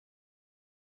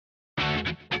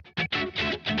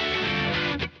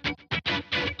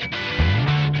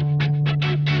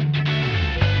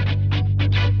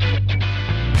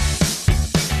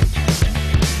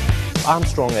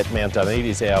Armstrong at Mt Duneed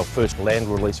is our first land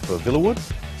release for Villawood.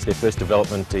 It's their first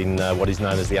development in what is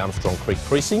known as the Armstrong Creek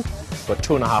Precinct. We've got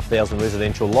 2,500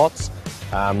 residential lots.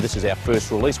 This is our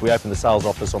first release. We opened the sales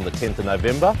office on the 10th of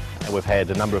November and we've had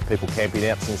a number of people camping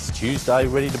out since Tuesday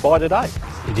ready to buy today.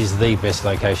 It is the best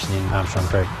location in Armstrong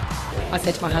Creek. I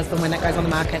said to my husband when that goes on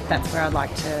the market, that's where I'd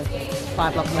like to buy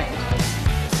a block of land.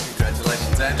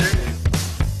 Congratulations, Andrew.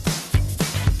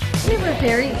 We were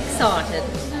very excited,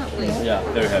 aren't we? Yeah,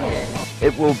 very happy.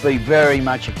 It will be very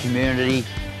much a community,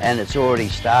 and it's already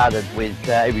started with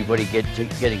everybody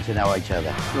getting to know each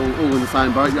other. All in the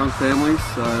same boat, young families,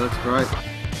 so that's great.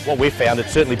 What we've found, it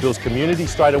certainly builds community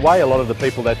straight away. A lot of the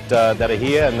people that are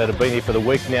here and that have been here for the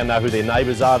week now know who their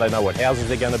neighbours are, they know what houses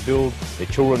they're going to build, their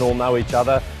children all know each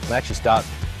other, and they actually start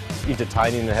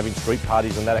entertaining and having street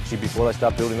parties and that actually before they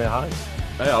start building their homes.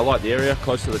 Yeah, I like the area,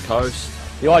 close to the coast.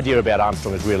 The idea about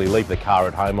Armstrong is really leave the car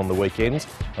at home on the weekends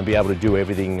and be able to do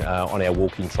everything on our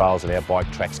walking trails and our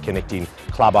bike tracks, connecting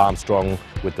Club Armstrong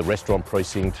with the restaurant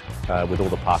precinct, with all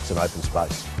the parks and open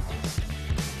space.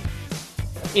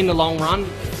 In the long run,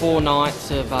 4 nights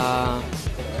of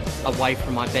away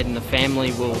from my bed and the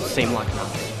family will seem like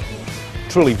nothing.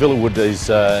 Truly, Villawood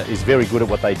is very good at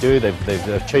what they do. They've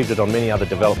achieved it on many other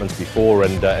developments before,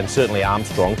 and certainly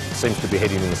Armstrong seems to be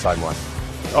heading in the same way.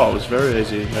 Oh, it was very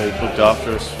easy. They looked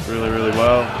after us really, really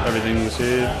well. Everything was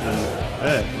here, and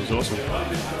yeah, it was awesome.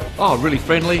 Oh, really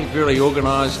friendly, really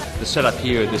organised. The setup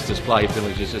here at this display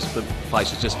village is just, the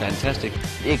place is just fantastic.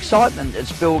 The excitement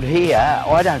that's built here,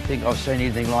 I don't think I've seen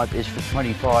anything like this for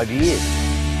 25 years.